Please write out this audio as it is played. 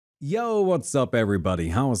Yo, what's up everybody?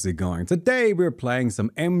 How's it going? Today we're playing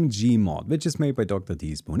some MG mod, which is made by Dr.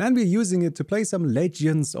 Teaspoon, and we're using it to play some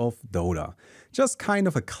Legends of Dota. Just kind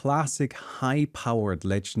of a classic high-powered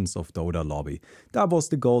Legends of Dota lobby. That was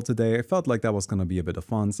the goal today. I felt like that was gonna be a bit of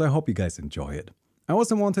fun, so I hope you guys enjoy it. I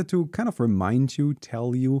also wanted to kind of remind you,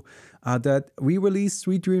 tell you, that we released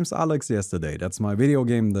Sweet Dreams Alex yesterday. That's my video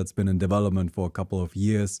game that's been in development for a couple of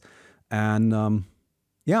years, and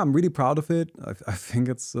yeah, I'm really proud of it. I think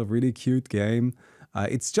it's a really cute game.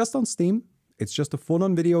 It's just on Steam. It's just a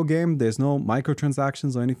full-on video game. There's no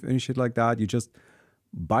microtransactions or any shit like that. You just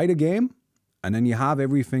buy the game, and then you have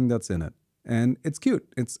everything that's in it. And it's cute.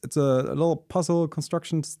 It's a little puzzle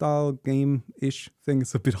construction style game-ish thing.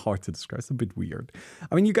 It's a bit hard to describe. It's a bit weird.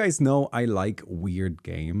 I mean, you guys know I like weird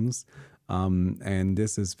games. And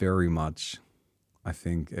this is very much... I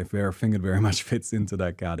think it very much fits into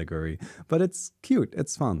that category. But it's cute,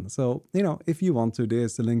 it's fun. So, you know, if you want to,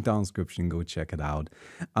 there's the link down in the description, go check it out.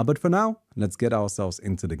 But for now, let's get ourselves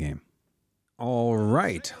into the game. All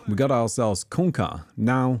right, we got ourselves Kunkka.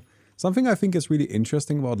 Now, something I think is really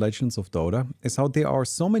interesting about Legends of Dota is how there are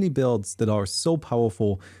so many builds that are so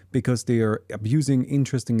powerful because they are using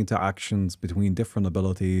interesting interactions between different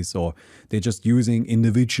abilities, or they're just using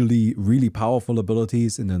individually really powerful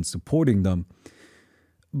abilities and then supporting them.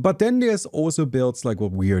 But then there's also builds like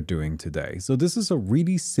what we are doing today. So this is a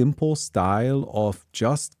really simple style of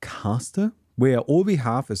just caster, where all we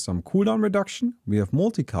have is some cooldown reduction, we have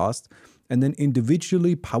multicast, and then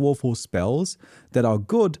individually powerful spells that are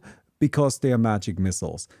good because they are magic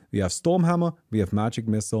missiles. We have Stormhammer, we have magic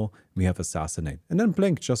missile, we have assassinate, and then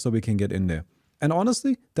blink just so we can get in there. And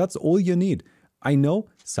honestly, that's all you need. I know,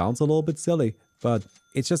 sounds a little bit silly, but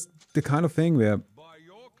it's just the kind of thing where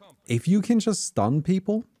if you can just stun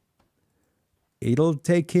people, it'll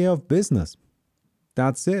take care of business.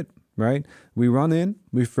 That's it, right? We run in,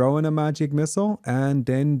 we throw in a magic missile, and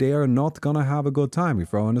then they are not gonna have a good time. We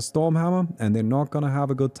throw in a Stormhammer, and they're not gonna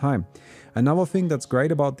have a good time. Another thing that's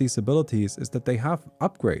great about these abilities is that they have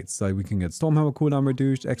upgrades. So we can get Stormhammer cooldown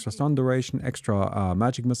reduced, extra stun duration, extra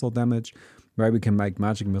magic missile damage, right? We can make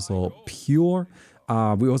magic missile pure.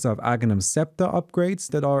 We also have Aghanim Scepter upgrades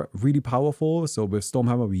that are really powerful. So with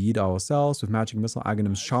Stormhammer, we eat ourselves. With Magic Missile,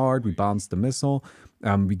 Aghanim Shard, we bounce the missile.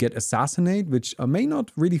 We get Assassinate, which may not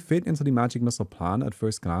really fit into the Magic Missile plan at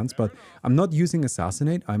first glance, but I'm not using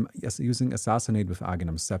Assassinate. I'm using Assassinate with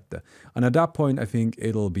Aghanim Scepter. And at that point, I think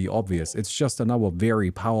it'll be obvious. It's just another very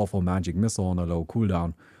powerful Magic Missile on a low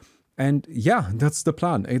cooldown. And yeah, that's the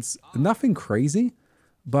plan. It's nothing crazy.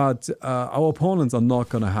 But our opponents are not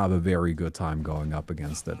going to have a very good time going up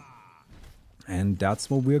against it. And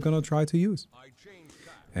that's what we're going to try to use.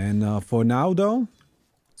 And for now, though,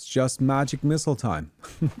 it's just magic missile time.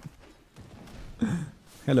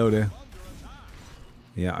 Hello there.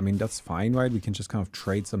 Yeah, I mean, that's fine, right? We can just kind of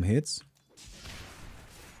trade some hits.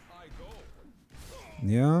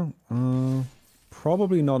 Yeah,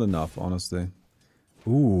 probably not enough, honestly.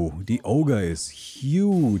 Ooh, the Ogre is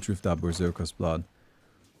huge with that Berserker's Blood.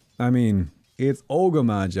 I mean, it's Ogre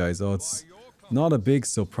Magi, so it's not a big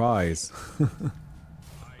surprise.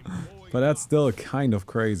 But that's still kind of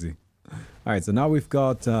crazy. Alright, so now we've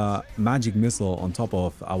got Magic Missile on top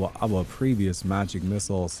of our previous Magic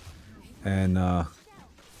Missiles. And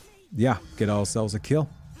yeah, get ourselves a kill.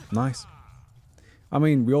 Nice. I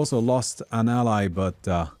mean, we also lost an ally, but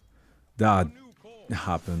that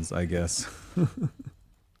happens, I guess.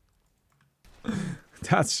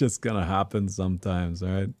 That's just gonna happen sometimes,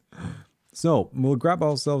 right? So, we'll grab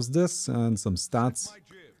ourselves this and some stats.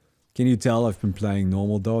 Can you tell I've been playing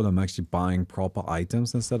normal Dota? I'm actually buying proper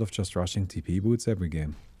items instead of just rushing TP boots every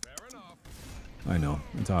game. I know,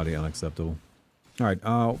 entirely unacceptable. Alright,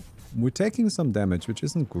 we're taking some damage, which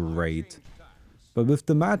isn't great. But with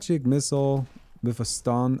the magic missile, with a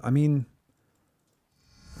stun, I mean...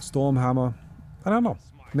 Stormhammer, I don't know.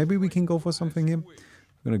 Maybe we can go for something here. I'm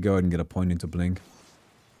gonna go ahead and get a point into Blink.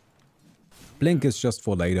 Blink is just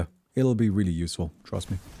for later. It'll be really useful,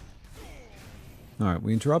 trust me. Alright,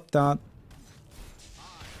 we interrupt that.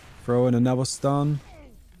 Throw in another stun.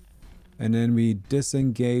 And then we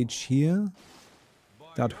disengage here.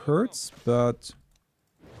 That hurts, but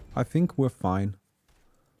I think we're fine.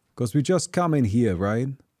 Because we just come in here, right?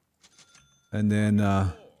 And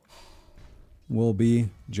then we'll be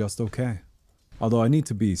just okay. Although I need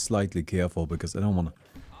to be slightly careful because I don't want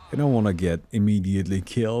to get immediately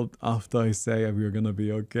killed after I say we're gonna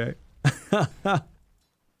be okay.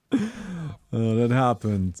 Oh, that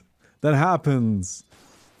happened. That happens.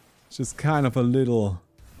 Just kind of a little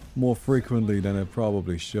more frequently than it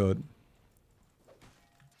probably should.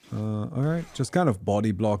 Alright, just kind of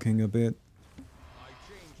body blocking a bit.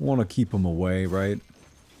 Want to keep them away, right?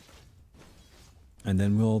 And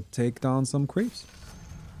then we'll take down some creeps.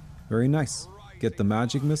 Very nice. Get the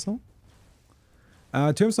magic missile.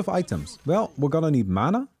 In terms of items, well, we're gonna need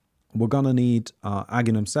mana. We're gonna need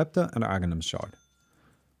Aghanim Scepter and Aghanim Shard.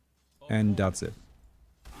 And that's it.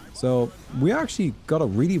 So we actually got a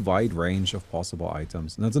really wide range of possible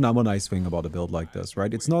items. And that's another nice thing about a build like this,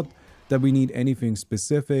 right? It's not that we need anything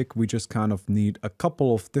specific. We just kind of need a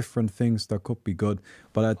couple of different things that could be good.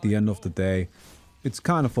 But at the end of the day, it's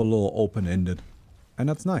kind of a little open-ended. And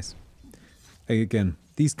that's nice. Again,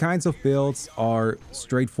 these kinds of builds are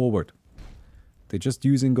straightforward. They're just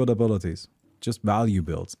using good abilities. Just value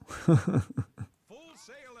builds.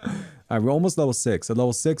 Alright, we're almost level 6. At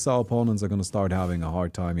level 6, our opponents are going to start having a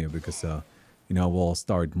hard time here because, you know, we'll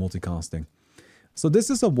start multicasting. So this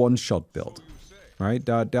is a one-shot build, right?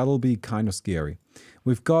 That'll be kind of scary.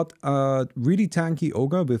 We've got a really tanky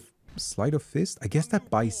Ogre with Sleight of Fist. I guess that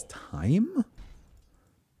buys time?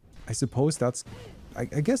 I suppose that's... I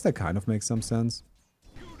guess that kind of makes some sense.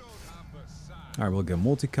 Alright, we'll get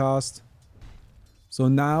multicast. So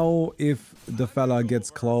now, if the fella gets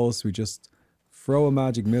close, we just throw a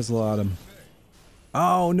magic missile at him.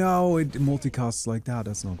 Oh no, it multicasts like that.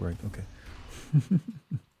 That's not great. Okay.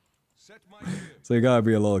 So you gotta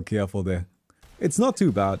be a little careful there. It's not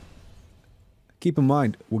too bad. Keep in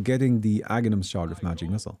mind, we're getting the Aghanim Shard with magic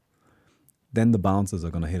missile. Then the bouncers are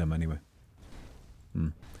gonna hit him anyway.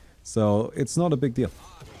 So it's not a big deal.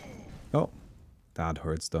 Oh, that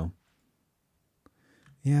hurts though.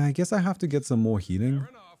 Yeah, I guess I have to get some more healing.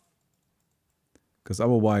 Because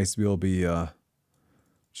otherwise we'll be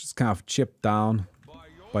just kind of chipped down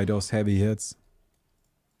by those heavy hits.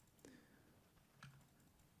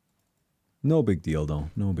 No big deal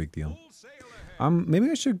though, no big deal.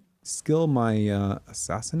 Maybe I should skill my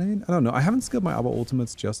assassinate? I don't know, I haven't skilled my other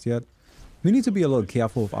ultimates just yet. We need to be a little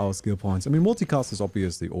careful with our skill points. I mean, multicast is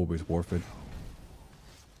obviously always worth it.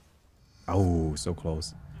 Oh, so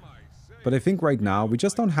close. But I think right now, we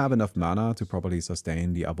just don't have enough mana to properly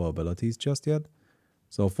sustain the other abilities just yet.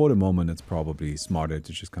 So for the moment, it's probably smarter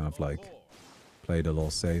to just kind of like play it a little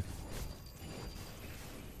safe.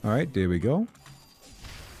 Alright, there we go.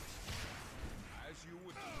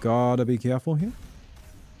 Gotta be careful here.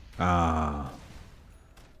 Ah.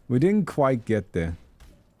 We didn't quite get there.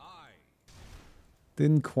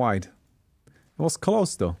 Didn't quite. It was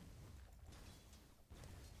close though.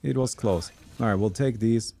 It was close. Alright, we'll take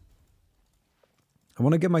these. I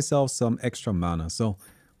want to get myself some extra mana. So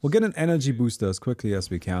we'll get an energy booster as quickly as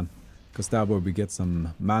we can. Because that way we get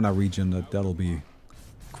some mana regen. That'll be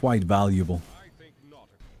quite valuable.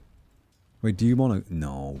 Wait, do you want to...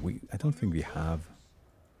 No, I don't think we have.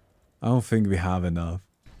 I don't think we have enough.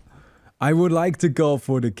 I would like to go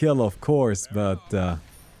for the kill, of course, but...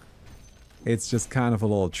 it's just kind of a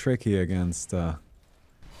little tricky against the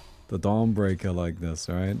Dawnbreaker like this,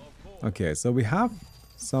 right? Okay, so we have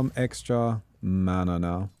some extra mana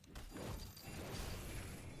now.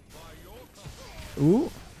 Ooh.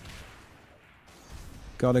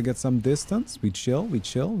 Gotta get some distance. We chill, we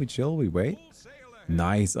chill, we chill, we wait.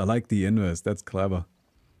 Nice, I like the inverse, that's clever.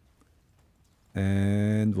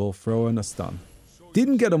 And we'll throw in a stun.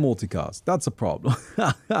 Didn't get a multicast, that's a problem.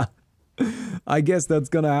 I guess that's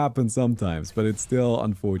gonna happen sometimes, but it's still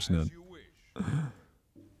unfortunate.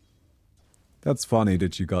 That's funny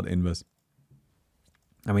that you got invis.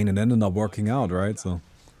 I mean, it ended up working out, right? So,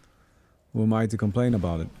 who am I to complain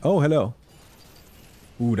about it? Oh, hello.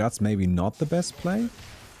 Ooh, that's maybe not the best play.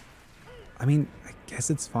 I mean, I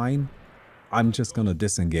guess it's fine. I'm just gonna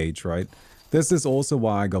disengage, right? This is also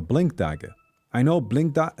why I got Blink Dagger. I know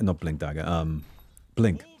Blink Dagger, not Blink Dagger,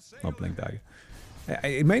 Blink, not Blink Dagger.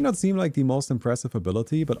 It may not seem like the most impressive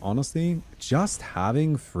ability, but honestly, just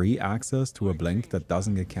having free access to a blink that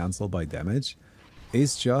doesn't get cancelled by damage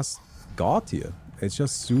is just god tier. It's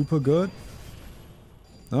just super good.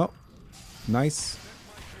 Oh, nice.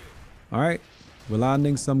 Alright, we're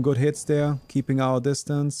landing some good hits there, keeping our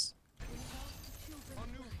distance.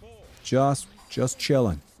 Just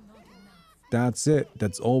chilling. That's it.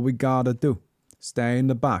 That's all we gotta do. Stay in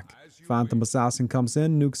the back. Phantom Assassin comes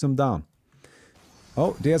in, nukes him down.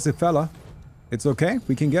 Oh, there's a fella. It's okay,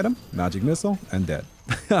 we can get him. Magic missile, and dead.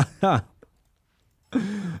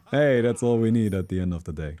 Hey, that's all we need at the end of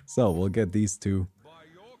the day. So, we'll get these two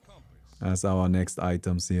as our next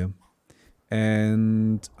items here.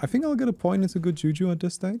 And I think I'll get a point into good juju at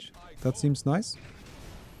this stage. That seems nice.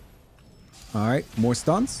 Alright, more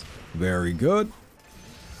stuns. Very good.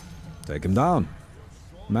 Take him down.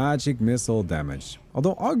 Magic missile damage.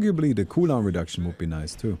 Although arguably the cooldown reduction would be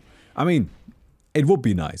nice too. I mean, it would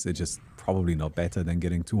be nice. It's just probably not better than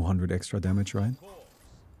getting 200 extra damage, right?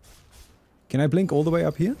 Can I blink all the way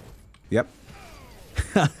up here? Yep.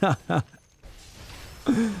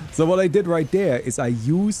 So what I did right there is I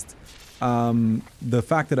used the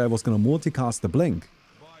fact that I was going to multicast the blink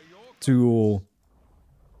to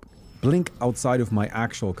blink outside of my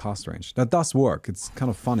actual cast range. That does work. It's kind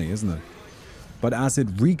of funny, isn't it? But as it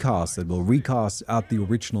recasts, it will recast at the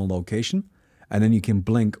original location, and then you can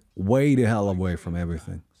blink way the hell away from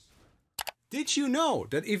everything. Did you know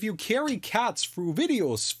that if you carry cats through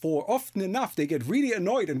videos for often enough, they get really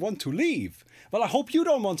annoyed and want to leave? Well, I hope you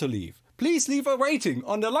don't want to leave. Please leave a rating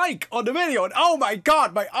on the like on the video. And oh my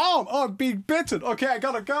god, my arm! Oh, I'm being bitten. Okay, I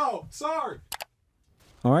gotta go. Sorry.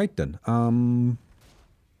 Alright then. I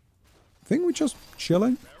think we're just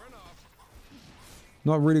chilling.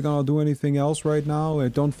 Not really gonna do anything else right now. I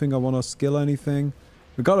don't think I wanna skill anything.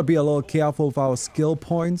 We gotta be a little careful with our skill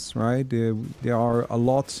points, right? There are a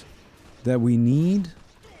lot that we need.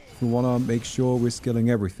 We wanna make sure we're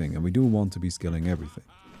skilling everything. And we do want to be skilling everything.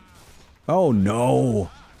 Oh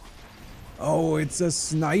no! Oh, it's a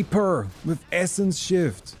sniper with essence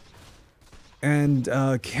shift. And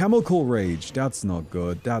chemical rage. That's not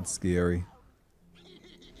good. That's scary.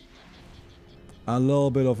 A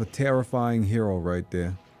little bit of a terrifying hero right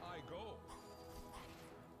there.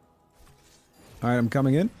 Alright, I'm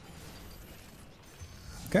coming in.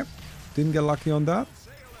 Okay. Didn't get lucky on that.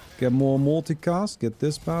 Get more multicast. Get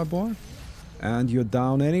this bad boy. And you're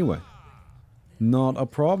down anyway. Not a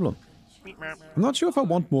problem. I'm not sure if I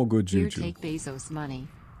want more good juju. Here, take Bezos' money.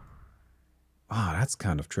 Ah, that's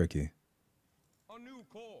kind of tricky.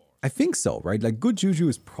 I think so, right? Like, good juju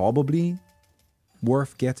is probably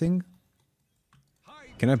worth getting.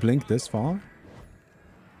 Can I blink this far? I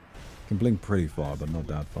can blink pretty far, but not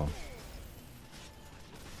that far.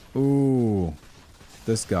 Ooh.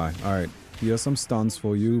 This guy. Alright. Here's some stuns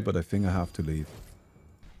for you, but I think I have to leave.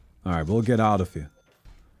 Alright, we'll get out of here.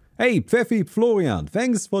 Hey, Pfeffi Florian,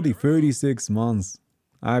 thanks for the 36 months.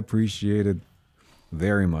 I appreciate it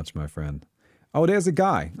very much, my friend. Oh, there's a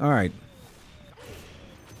guy. Alright.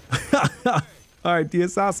 Alright, the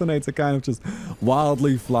assassinates are kind of just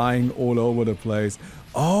wildly flying all over the place.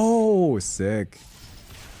 Oh, sick.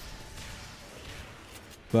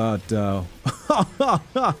 But,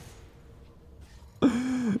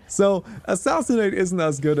 so, assassinate isn't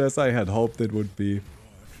as good as I had hoped it would be.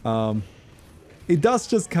 It does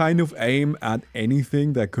just kind of aim at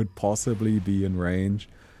anything that could possibly be in range.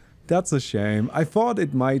 That's a shame. I thought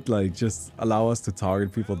it might like just allow us to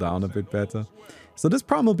target people down a bit better. So this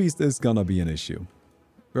Primal Beast is gonna be an issue.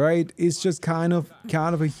 Right? It's just kind of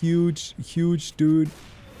a huge dude.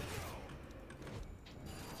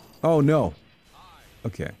 Oh no.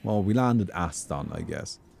 Okay, well we landed Aston, I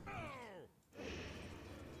guess.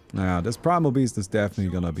 Yeah, this Primal Beast is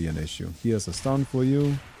definitely gonna be an issue. Here's a stun for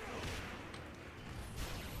you.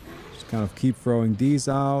 Kind of keep throwing these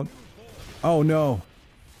out. Oh no.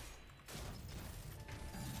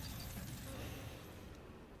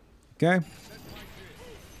 Okay.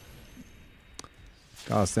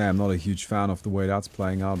 Gotta say, I'm not a huge fan of the way that's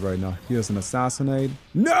playing out right now. Here's an assassinate.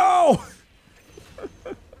 No!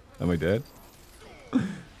 Am I dead?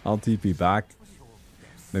 I'll TP back.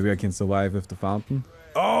 Maybe I can survive with the fountain.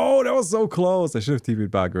 Oh, that was so close. I should have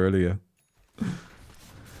TP'd back earlier.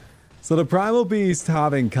 So the Primal Beast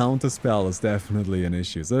having Counterspell is definitely an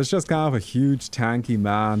issue. So it's just kind of a huge tanky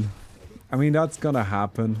man. I mean, that's gonna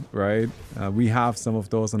happen, right? We have some of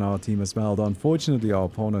those on our team as well. Though unfortunately, our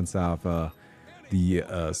opponents have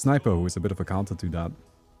the Sniper, who is a bit of a counter to that.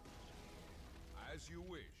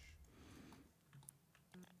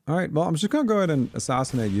 Alright, well, I'm just gonna go ahead and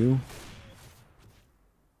assassinate you.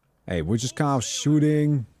 Hey, we're just kind of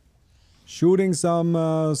shooting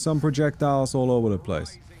some projectiles all over the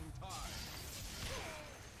place.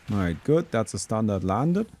 Alright, good. That's a stun that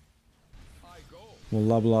landed. We'll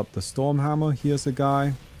level up the Stormhammer. Here's a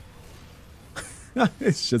guy.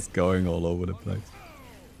 It's just going all over the place.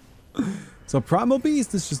 So Primal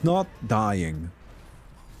Beast is just not dying.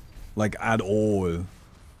 Like, at all.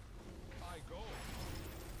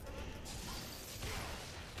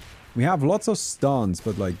 We have lots of stuns,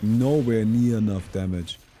 but like nowhere near enough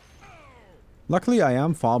damage. Luckily, I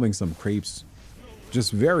am farming some creeps.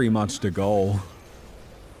 Just very much the goal.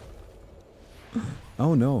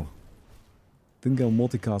 Oh no. Didn't get a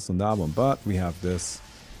multicast on that one, but we have this.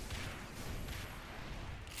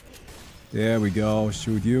 There we go.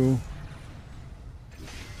 Shoot you.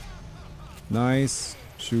 Nice.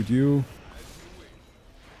 Shoot you.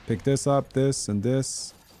 Pick this up, this, and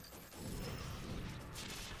this.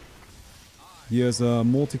 Here's a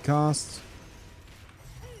multicast.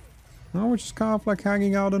 Now we're just kind of like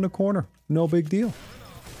hanging out in the corner. No big deal.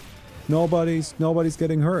 Nobody's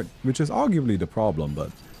getting hurt, which is arguably the problem,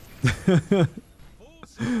 but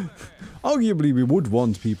arguably we would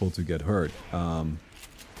want people to get hurt.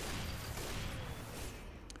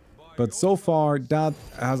 But so far that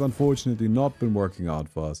has unfortunately not been working out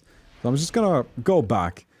for us. So I'm just gonna go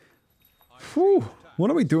back. Whew, what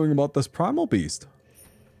are we doing about this primal beast?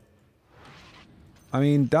 I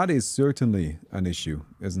mean, that is certainly an issue,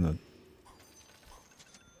 isn't it?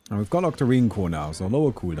 And we've got Octarine Core now, so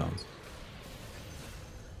lower cooldowns.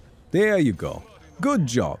 There you go. Good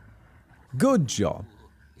job. Good job.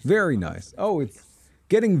 Very nice. Oh, it's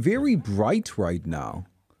getting very bright right now.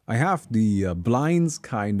 I have the blinds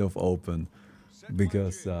kind of open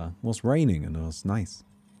because it was raining and it was nice.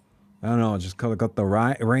 I don't know, just kind of got the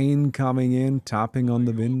rain coming in, tapping on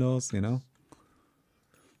the windows, you know.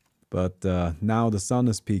 But now the sun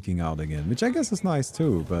is peeking out again, which I guess is nice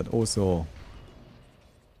too, but also...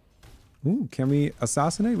 Ooh, can we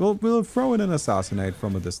assassinate? We'll throw in an assassinate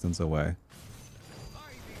from a distance away.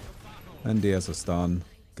 And there's a stun.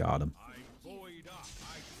 Got him.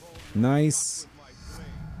 Nice.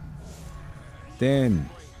 Then,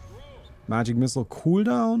 magic missile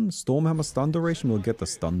cooldown, Stormhammer stun duration. We'll get the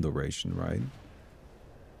stun duration, right?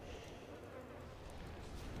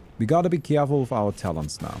 We gotta be careful with our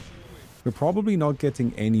talents now. We're probably not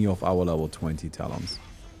getting any of our level 20 talents.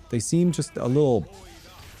 They seem just a little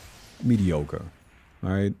mediocre,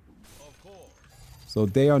 right? So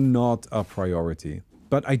they are not a priority.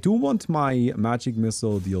 But I do want my magic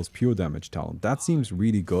missile deals pure damage talent. That seems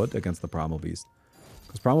really good against the Primal Beast.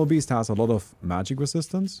 Because Primal Beast has a lot of magic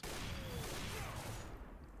resistance.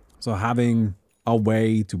 So having a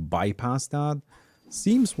way to bypass that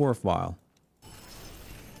seems worthwhile.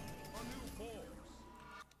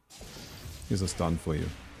 Here's a stun for you.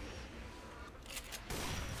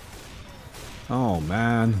 Oh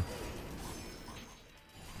man.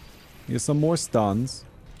 Here's some more stuns.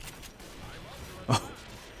 Oh.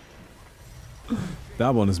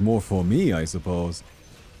 That one is more for me, I suppose.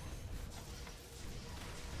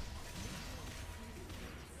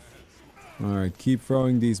 Alright, keep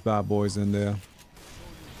throwing these bad boys in there.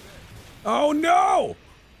 Oh no!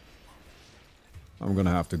 I'm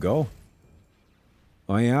gonna have to go.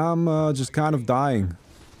 I am just kind of dying.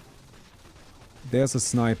 There's a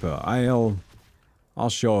sniper. I'll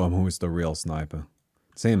show him who's the real sniper.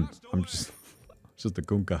 It's him. I'm just a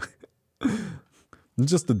gunka. I'm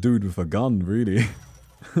just a dude with a gun, really.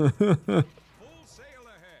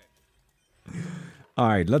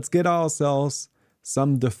 Alright, let's get ourselves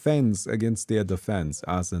some defense against their defense,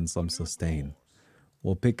 as in some sustain.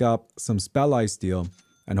 We'll pick up some Spell Ice Steel,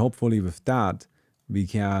 and hopefully with that, we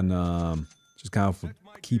can just kind of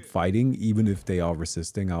keep fighting, even if they are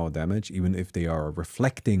resisting our damage, even if they are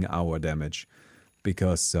reflecting our damage,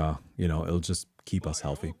 because, you know, it'll just keep us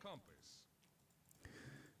healthy.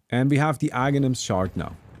 And we have the Aghanim's Shard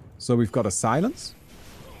now. So we've got a Silence,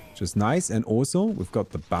 which is nice, and also we've got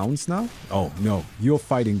the Bounce now. Oh, no, you're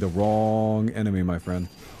fighting the wrong enemy, my friend.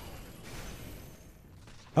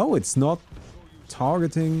 Oh, it's not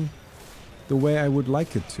targeting the way I would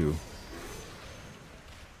like it to.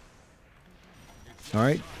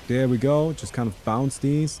 Alright, there we go. Just kind of bounce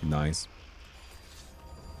these. Nice.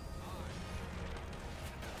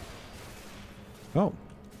 Oh.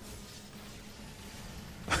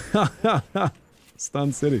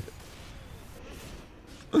 Stun City.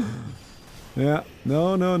 Yeah.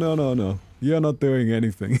 No. You're not doing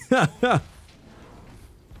anything. But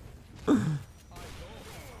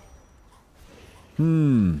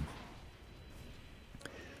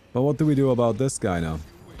what do we do about this guy now?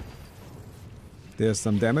 There's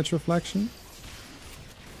some damage reflection.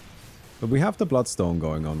 But we have the Bloodstone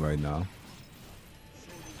going on right now.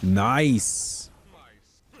 Nice!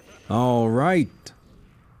 Alright.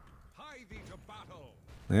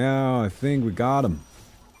 Yeah, I think we got him.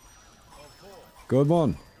 Good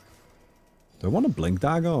one. Do I want a Blink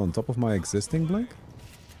Dagger on top of my existing Blink?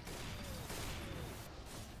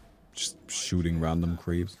 Just shooting random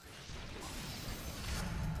creeps.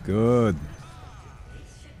 Good.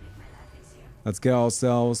 Let's get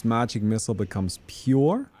ourselves Magic Missile becomes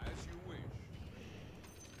pure.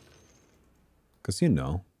 Because, you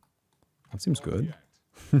know, that seems good.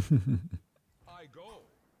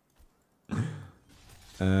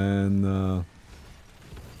 And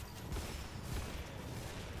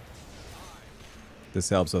this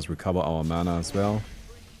helps us recover our mana as well.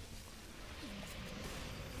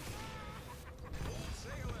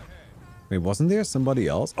 Wait, wasn't there somebody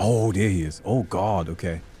else? Oh, there he is. Oh god,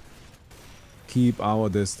 okay. Keep our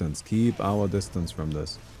distance. Keep our distance from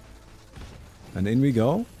this. And in we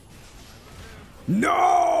go.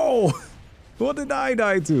 No! What did I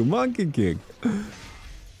die to? Monkey King.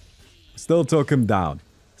 Still took him down.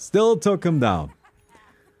 Still took him down.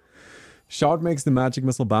 Shard makes the magic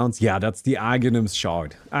missile bounce. Yeah, that's the Aghanim's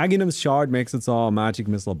shard. Aghanim's shard makes it so magic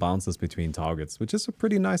missile bounces between targets, which is a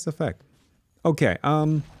pretty nice effect. Okay,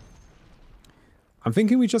 I'm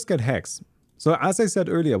thinking we just get Hex. So as I said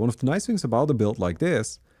earlier, one of the nice things about a build like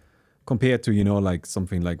this, compared to, you know, like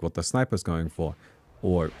something like what the Sniper's going for,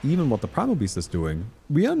 or even what the Primal Beast is doing,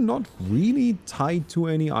 we are not really tied to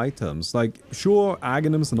any items. Like, sure,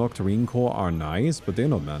 Aghanims and Octarine Core are nice, but they're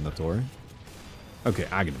not mandatory. Okay,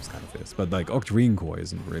 Aghanims kind of is, but like Octarine Core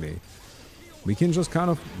isn't really. We can just kind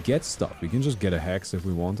of get stuff. We can just get a Hex if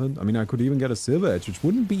we wanted. I mean, I could even get a Silver Edge, which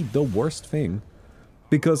wouldn't be the worst thing.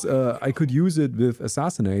 Because I could use it with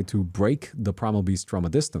Assassinate to break the Primal Beast from a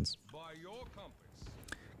distance.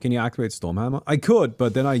 Can you activate Stormhammer? I could,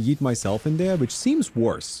 but then I yeet myself in there, which seems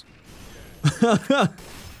worse.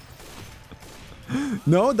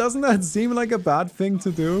 No, doesn't that seem like a bad thing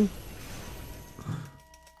to do?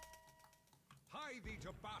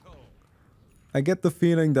 I get the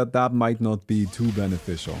feeling that that might not be too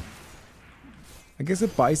beneficial. I guess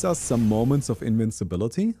it buys us some moments of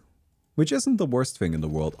invincibility, which isn't the worst thing in the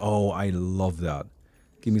world. Oh, I love that.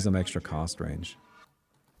 Give me some extra cast range.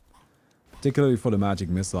 Particularly for the magic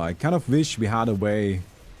missile. I kind of wish we had a way,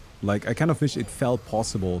 like, I kind of wish it felt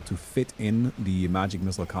possible to fit in the magic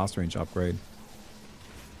missile cast range upgrade.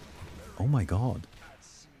 Oh my god.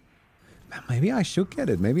 Man, maybe I should get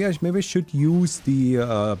it. Maybe I should use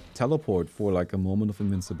the teleport for like a moment of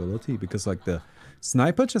invincibility, because like the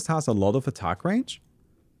Sniper just has a lot of attack range.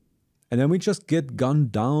 And then we just get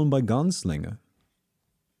gunned down by Gunslinger.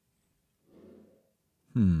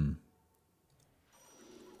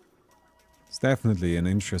 It's definitely an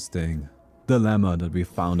interesting dilemma that we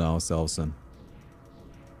found ourselves in.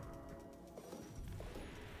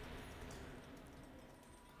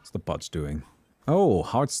 What's the Pudge doing? Oh,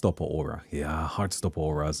 Heartstopper Aura. Yeah, Heartstopper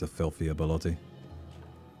Aura is a filthy ability.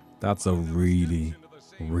 That's a really,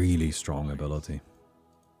 really strong ability.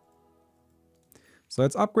 So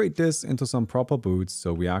let's upgrade this into some proper boots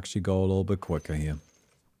so we actually go a little bit quicker here.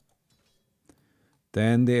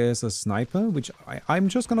 Then there's a Sniper, which I'm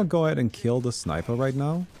just gonna go ahead and kill the Sniper right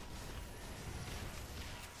now.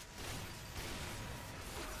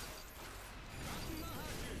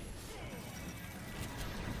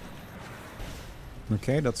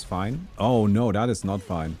 Okay, that's fine. Oh no, that is not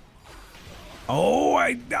fine. Oh,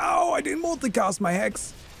 I didn't multicast my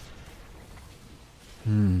Hex.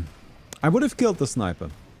 I would have killed the Sniper.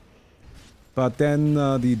 But then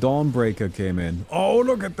the Dawnbreaker came in. Oh,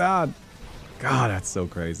 look at that. God, that's so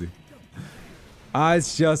crazy.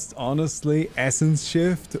 It's just, honestly, Essence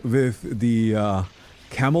Shift with the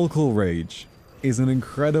Chemical Rage is an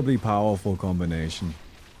incredibly powerful combination.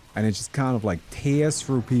 And it just kind of like tears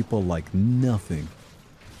through people like nothing.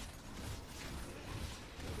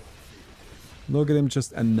 Look at him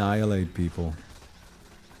just annihilate people.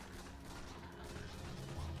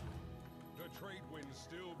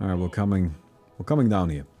 Alright, we're coming down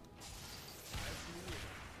here.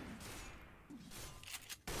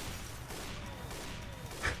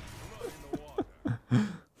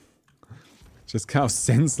 Just kind of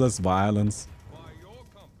senseless violence.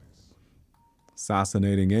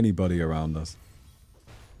 Assassinating anybody around us.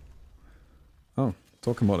 Oh,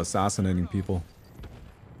 talking about assassinating people.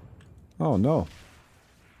 Oh no.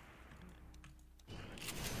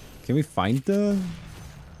 Can we find the...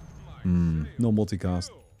 no multicast.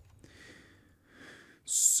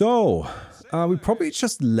 So, we probably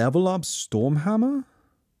just level up Stormhammer.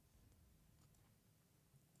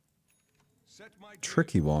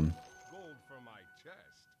 Tricky one.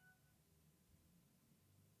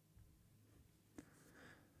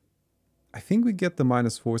 I think we get the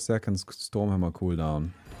 -4 seconds Stormhammer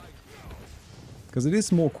cooldown. Because it is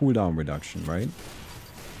more cooldown reduction, right?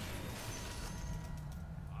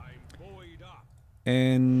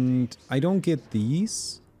 And I don't get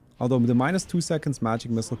these. Although the -2 seconds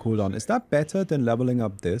magic missile cooldown, is that better than leveling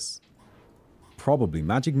up this? Probably.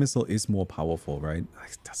 Magic missile is more powerful, right?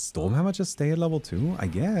 Does Stormhammer just stay at level 2? I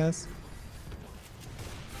guess.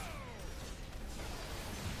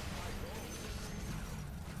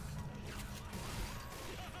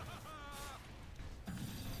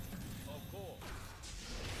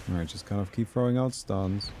 Alright, just kind of keep throwing out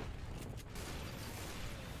stuns.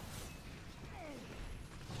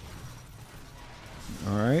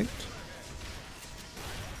 Alright.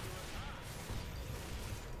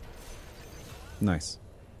 Nice.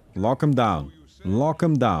 Lock him down. Lock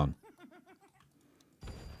him down.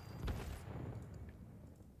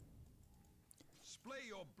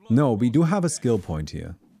 No, we do have a skill point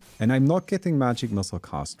here. And I'm not getting magic missile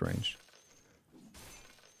cast range.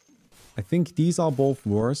 I think these are both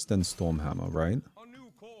worse than Stormhammer, right?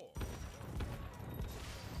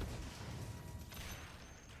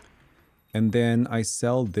 And then I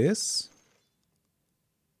sell this.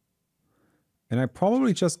 And I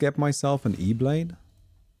probably just get myself an E-Blade.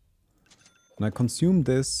 And I consume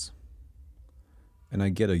this. And I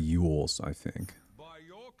get a yours, I think. By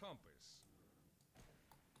your compass.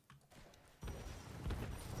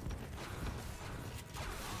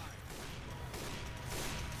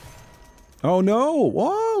 Oh no!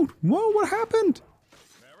 Whoa! Whoa, what happened?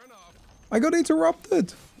 Fair enough. I got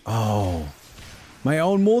interrupted. Oh. My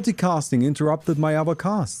own multicasting interrupted my other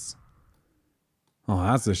casts. Oh,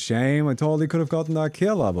 that's a shame. I totally could have gotten that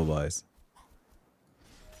kill otherwise.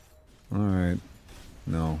 Alright.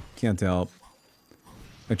 No, can't help.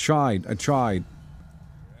 I tried. And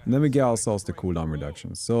then we get ourselves the cooldown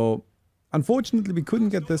reduction. So, unfortunately, we couldn't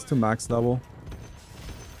get this to max level.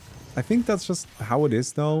 I think that's just how it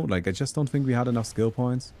is, though. Like, I just don't think we had enough skill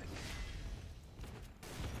points.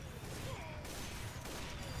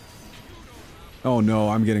 Oh no,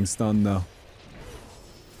 I'm getting stunned now.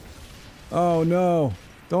 Oh no,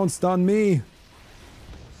 don't stun me.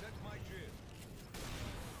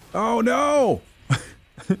 Oh no!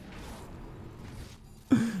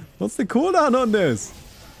 What's the cooldown on this?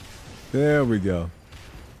 There we go.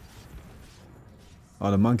 Oh,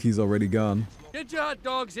 the monkey's already gone. Get your hot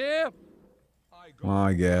dogs here.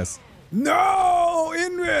 I guess. No!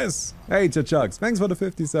 Invis! Hey, Chucks, thanks for the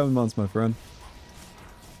 57 months, my friend.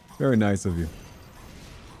 Very nice of you.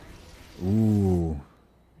 Ooh.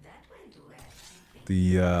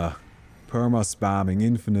 The perma-spamming,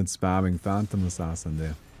 infinite spamming Phantom Assassin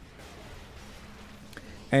there.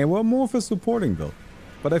 Hey, we're more of a supporting build.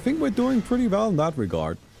 But I think we're doing pretty well in that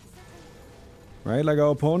regard. Right? Like,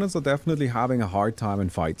 our opponents are definitely having a hard time in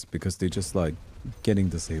fights because they're just, like, getting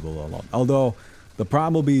disabled a lot. Although, the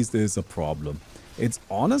Primal Beast is a problem. It's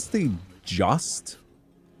honestly just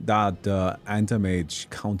that anti-mage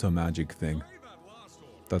counter-magic thing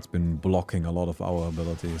that's been blocking a lot of our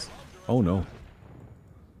abilities. Oh no.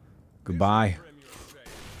 Goodbye.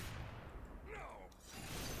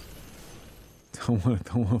 Don't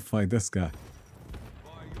want to fight this guy.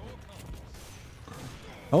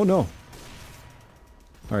 Oh no.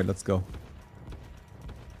 Alright, let's go.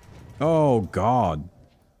 Oh god.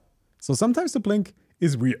 So sometimes the blink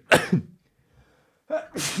is weird.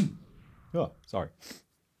 Oh, sorry.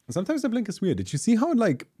 Sometimes the blink is weird. Did you see how it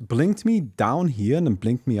like blinked me down here and then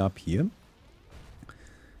blinked me up here?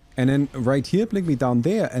 And then right here blinked me down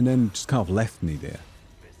there and then just kind of left me there.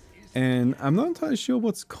 And I'm not entirely sure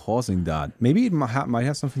what's causing that. Maybe it might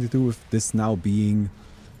have something to do with this now being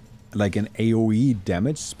like an AoE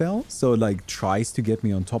damage spell. So it like tries to get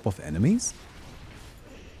me on top of enemies.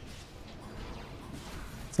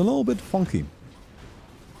 It's a little bit funky.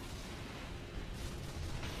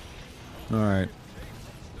 Alright.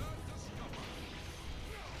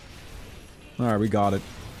 Alright, we got it.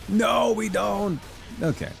 No, we don't!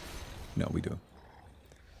 Okay. No, we do.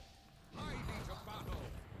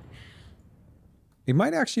 It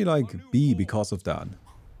might actually, like, be because of that.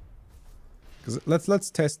 Because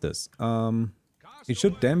let's test this. It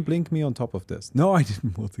should then blink me on top of this. No, I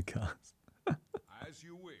didn't multicast. As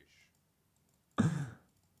you wish.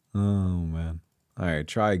 Oh, man. Alright,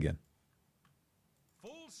 try again.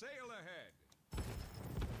 Full sail ahead.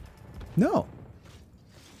 No.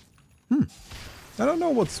 I don't know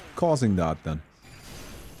what's causing that then.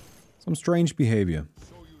 Some strange behavior.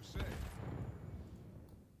 So you say.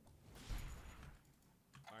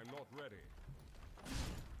 I'm not ready.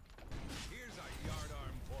 Here's a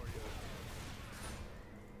yardarm for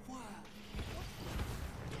you.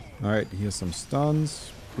 Alright, here's some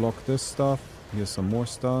stuns. Block this stuff. Here's some more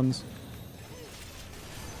stuns.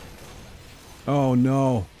 Oh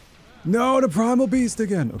no. No, the Primal Beast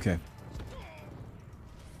again. Okay.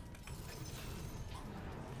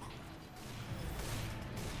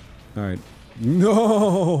 Alright.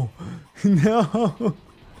 No! No!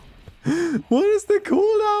 What is the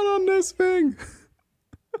cooldown on this thing?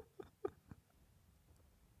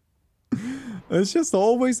 It's just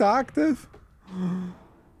always active.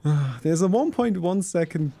 There's a 1.1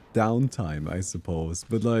 second downtime, I suppose,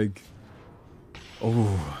 but like...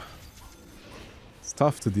 Oh. It's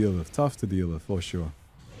tough to deal with, for sure.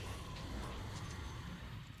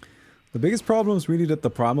 The biggest problem is really that the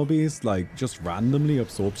Primal Beast, like, just randomly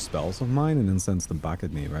absorbs spells of mine and then sends them back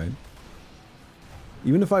at me, right?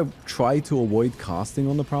 Even if I try to avoid casting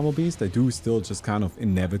on the Primal Beast, I do still just kind of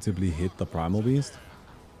inevitably hit the Primal Beast.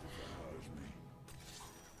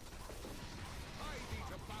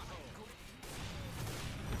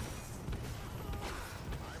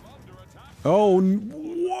 Oh,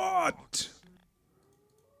 what?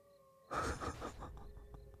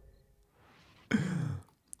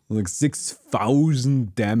 Like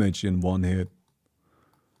 6,000 damage in one hit.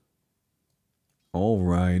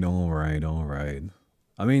 Alright, alright, alright.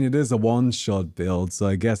 I mean, it is a one-shot build, so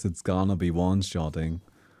I guess it's gonna be one-shotting.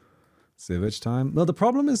 Silvage time? No, the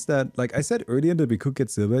problem is that, like I said earlier, that we could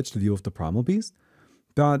get Silvage to deal with the Primal Beast,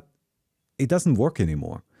 but it doesn't work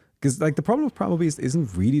anymore. Because, like, the problem with Primal Beast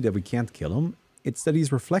isn't really that we can't kill him, it's that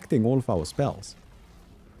he's reflecting all of our spells.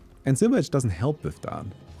 And Silvage doesn't help with that.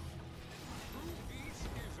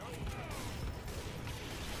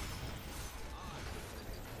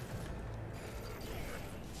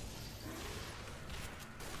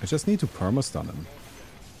 I just need to perma-stun him.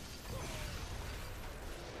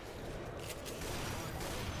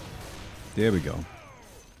 There we go.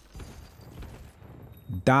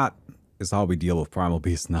 That is how we deal with Primal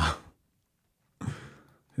Beast now.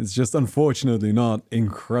 It's just unfortunately not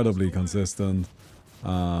incredibly consistent.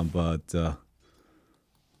 But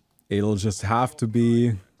it'll just have to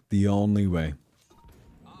be the only way.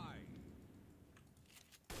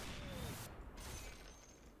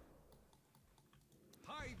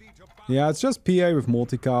 Yeah, it's just PA with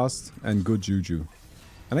multicast and good juju.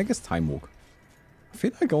 And I guess Time Walk. I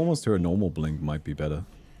feel like almost her normal blink might be better.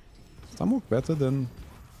 Is Time Walk better than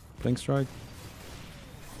Blink Strike?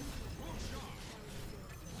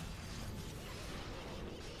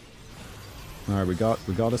 Alright, we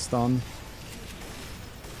got a stun.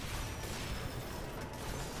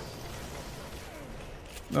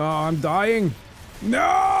 Oh, I'm dying!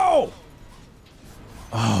 No!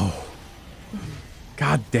 Oh.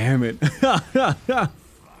 God damn it.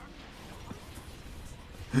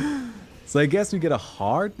 So I guess we get a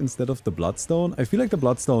heart instead of the bloodstone. I feel like the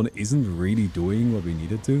bloodstone isn't really doing what we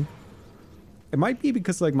needed to. It might be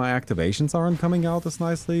because like my activations aren't coming out as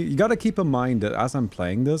nicely. You gotta keep in mind that as I'm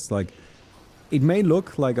playing this, like, it may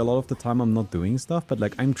look like a lot of the time I'm not doing stuff, but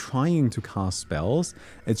like I'm trying to cast spells.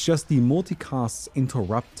 It's just the multicasts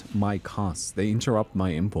interrupt my casts. They interrupt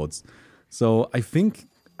my inputs. So I think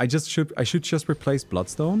I should just replace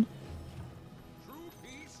Bloodstone.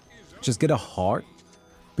 Just get a heart.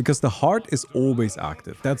 Because the heart is always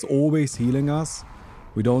active. That's always healing us.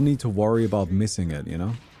 We don't need to worry about missing it, you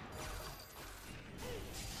know?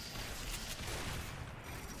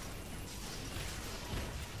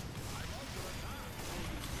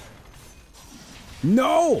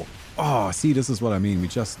 No! Oh, see, this is what I mean. We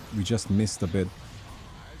just missed a bit.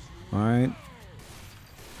 Alright.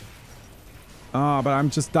 Ah, but I'm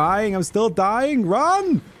just dying. I'm still dying.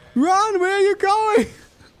 Run! Run! Where are you going?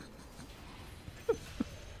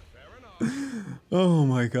 Oh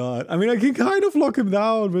my god. I mean, I can kind of lock him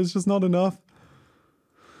down, but it's just not enough.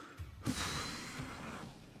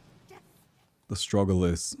 The struggle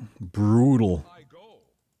is brutal.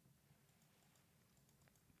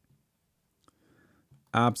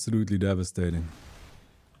 Absolutely devastating.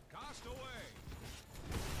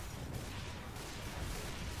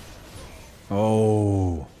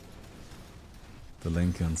 Oh. The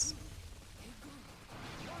Lincolns.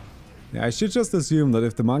 Yeah, I should just assume that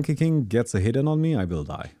if the Monkey King gets a hit in on me, I will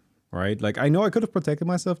die. Right? Like, I know I could have protected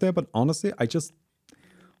myself there, but honestly, I don't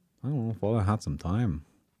know, thought I had some time.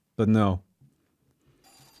 But no.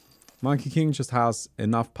 Monkey King just has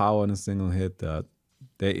enough power in a single hit that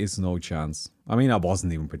there is no chance. I mean, I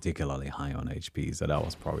wasn't even particularly high on HP, so that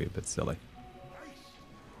was probably a bit silly.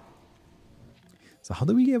 So how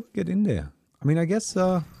do we ever get in there? I mean, I guess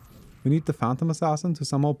we need the Phantom Assassin to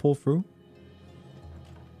somehow pull through.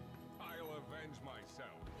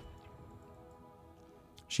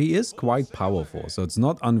 She is quite powerful, so it's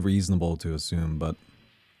not unreasonable to assume, but...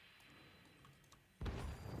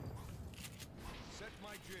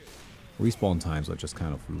 Respawn times are just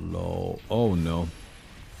kind of low. Oh no.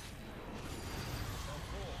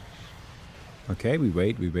 Okay, we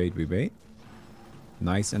wait, we wait, we wait.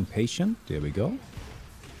 Nice and patient. There we go.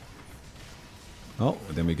 Oh,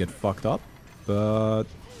 then we get fucked up. But...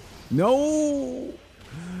 No!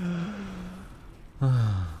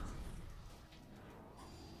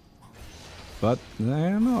 But, I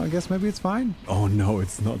don't know, I guess maybe it's fine. Oh no,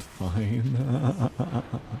 it's not fine.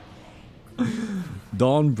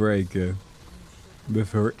 Dawnbreaker.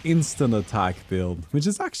 With her instant attack build. Which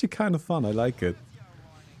is actually kind of fun, I like it.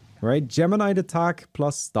 Right, Gemini attack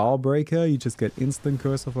plus Starbreaker. You just get instant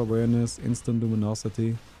Curse of Awareness, instant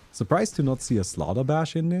Luminosity. Surprised to not see a Slaughter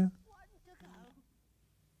Bash in there.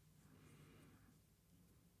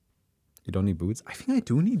 You don't need boots? I think I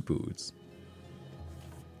do need boots.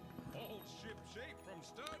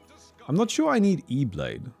 I'm not sure I need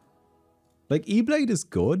E-Blade. Like, E-Blade is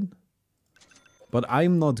good, But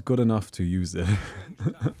I'm not good enough to use it.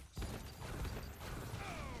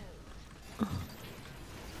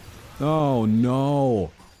 Oh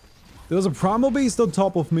no. There was a primal beast on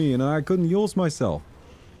top of me and I couldn't use myself.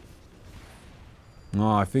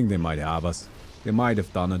 Oh, I think they might have us. They might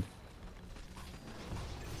have done it.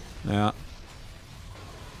 Yeah.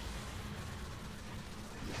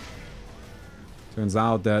 Turns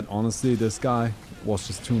out that, honestly, this guy was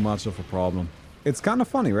just too much of a problem. It's kind of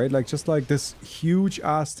funny, right? Like, just like this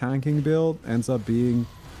huge-ass tanking build ends up being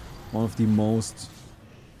one of the most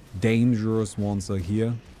dangerous ones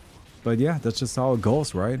here. But yeah, that's just how it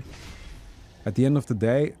goes, right? At the end of the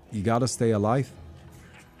day, you gotta stay alive.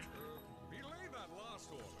 Relay that last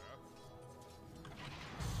order.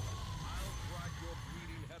 I'll drag your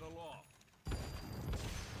bleeding head aloft.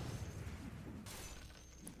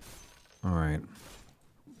 Alright.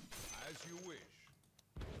 As you wish.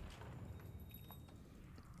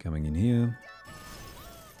 Coming in here.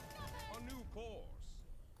 A new course.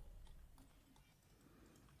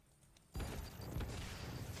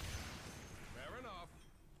 Fair enough.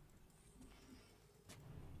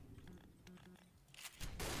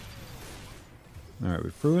 Alright,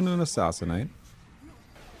 we threw in an assassinate.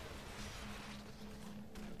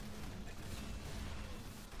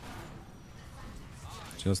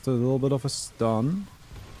 Just a little bit of a stun.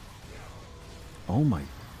 Oh my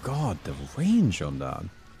god, the range on that.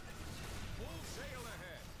 Full sail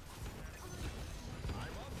ahead.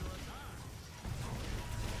 I'm under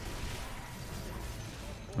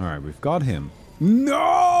attack. Alright, we've got him.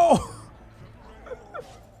 No!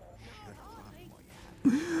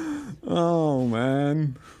 Oh,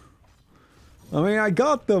 man. I mean, I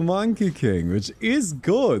got the Monkey King, which is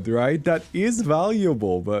good, right? That is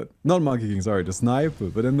valuable, but... Not Monkey King, sorry, the Sniper.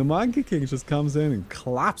 But then the Monkey King just comes in and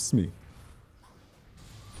claps me.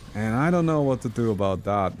 And I don't know what to do about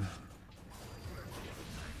that.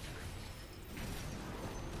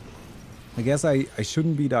 I guess I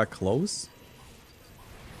shouldn't be that close.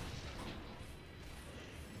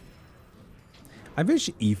 I wish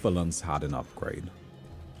Ethelans had an upgrade.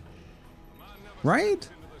 Right?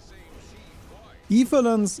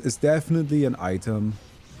 Ethelans is definitely an item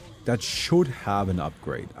that should have an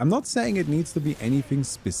upgrade. I'm not saying it needs to be anything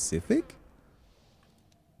specific.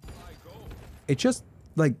 It just,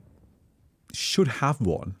 like, should have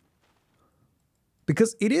one.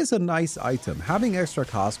 Because it is a nice item. Having extra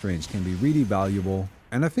cast range can be really valuable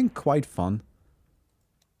and I think quite fun.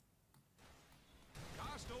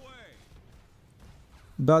 Cast away.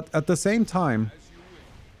 But at the same time,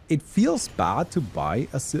 it feels bad to buy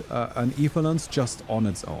an Ethelans just on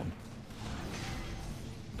its own.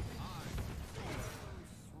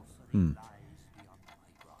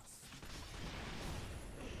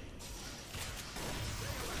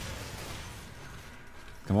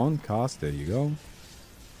 Come on, cast. There you go.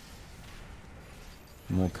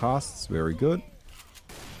 More casts. Very good.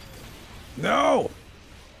 No!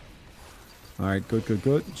 Alright, good, good,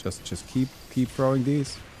 good. Just keep throwing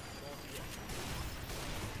these.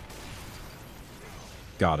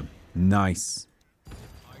 Got him. Nice.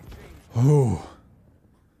 Oh.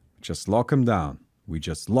 Just lock him down. We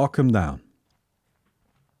just lock him down.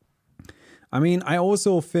 I mean, I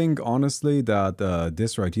also think, honestly, that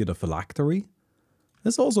this right here, the phylactery,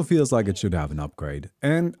 this also feels like it should have an upgrade.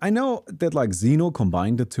 And I know that, like, Xeno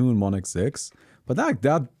combined the two in 1x6, but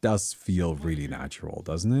that does feel really natural,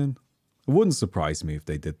 doesn't it? It wouldn't surprise me if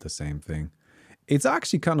they did the same thing. It's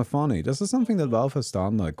actually kind of funny. This is something that Valve has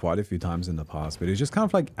done like quite a few times in the past, but they just kind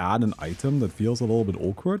of like add an item that feels a little bit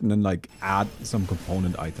awkward and then like add some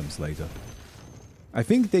component items later. I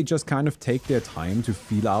think they just kind of take their time to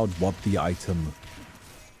feel out what the item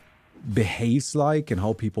behaves like and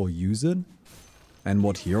how people use it and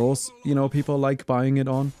what heroes, you know, people like buying it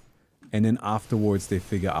on. And then afterwards they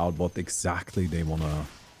figure out what exactly they wanna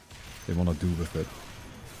do with it.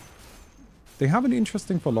 They have an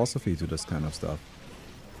interesting philosophy to this kind of stuff.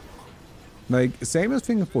 Like, same as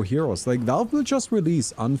thing for heroes. Like, Valve will just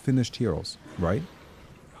release unfinished heroes, right?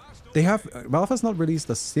 Valve has not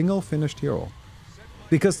released a single finished hero.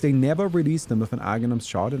 Because they never released them with an Aghanim's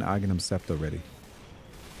Shard and Aghanim's Scepter ready.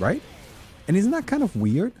 Right? And isn't that kind of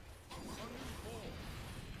weird?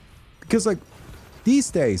 Because, like,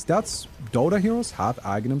 these days, Dota heroes have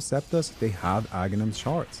Aghanim's Scepters, they have Aghanim's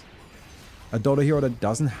Shards. A Dota hero that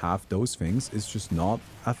doesn't have those things is just not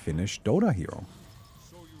a finished Dota hero.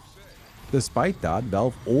 Despite that,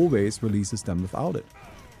 Valve always releases them without it.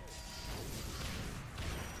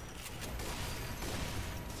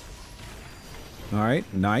 Alright,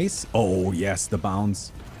 nice. Oh yes, the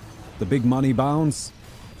bounce. The big money bounce.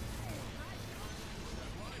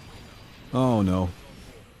 Oh no.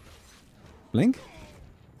 Blink?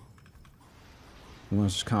 I'm gonna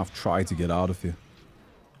just kind of try to get out of here.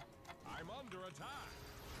 I'm under attack.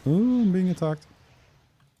 Oh, I'm being attacked.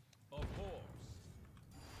 Of course.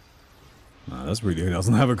 Nah, that's really, it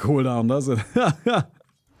doesn't have a cooldown, does it?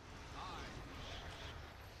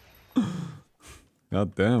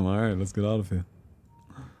 God damn, alright, let's get out of here.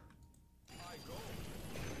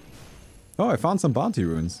 Oh, I found some bounty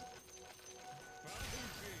runes.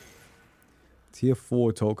 Tier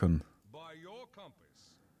 4 token. By your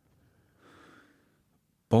compass.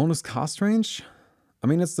 Bonus cast range? I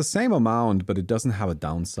mean, it's the same amount, but it doesn't have a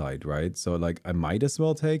downside, right? So, like, I might as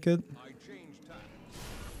well take it. I change tack.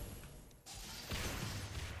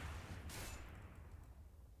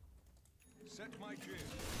 Set my jib.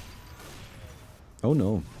 Oh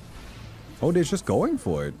no. Oh, they're just going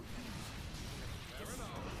for it.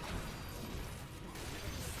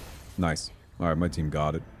 Nice. Alright, my team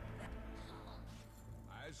got it.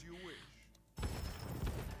 As you wish.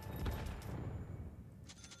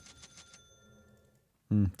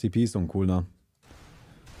 TP's on cooldown.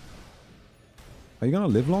 Are you gonna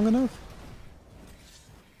live long enough?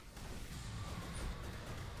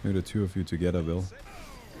 Maybe the two of you together will.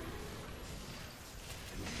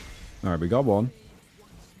 Alright, we got one.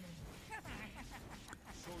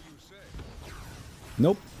 So you say.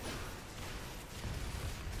 Nope.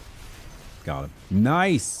 Got him.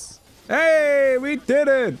 Nice! Hey, we did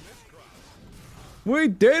it! We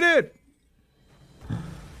did it!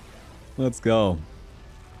 Let's go.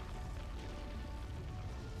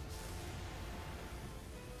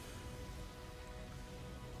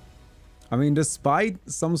 I mean, despite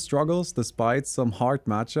some struggles, despite some hard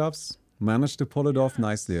matchups, managed to pull it off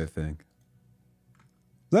nicely, I think.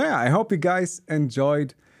 So yeah, I hope you guys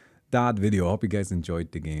enjoyed that video. I hope you guys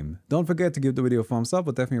enjoyed the game. Don't forget to give the video a thumbs up.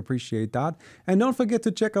 I'd definitely appreciate that. And don't forget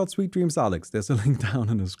to check out Sweet Dreams Alex. There's a link down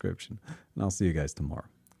in the description. And I'll see you guys tomorrow.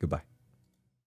 Goodbye.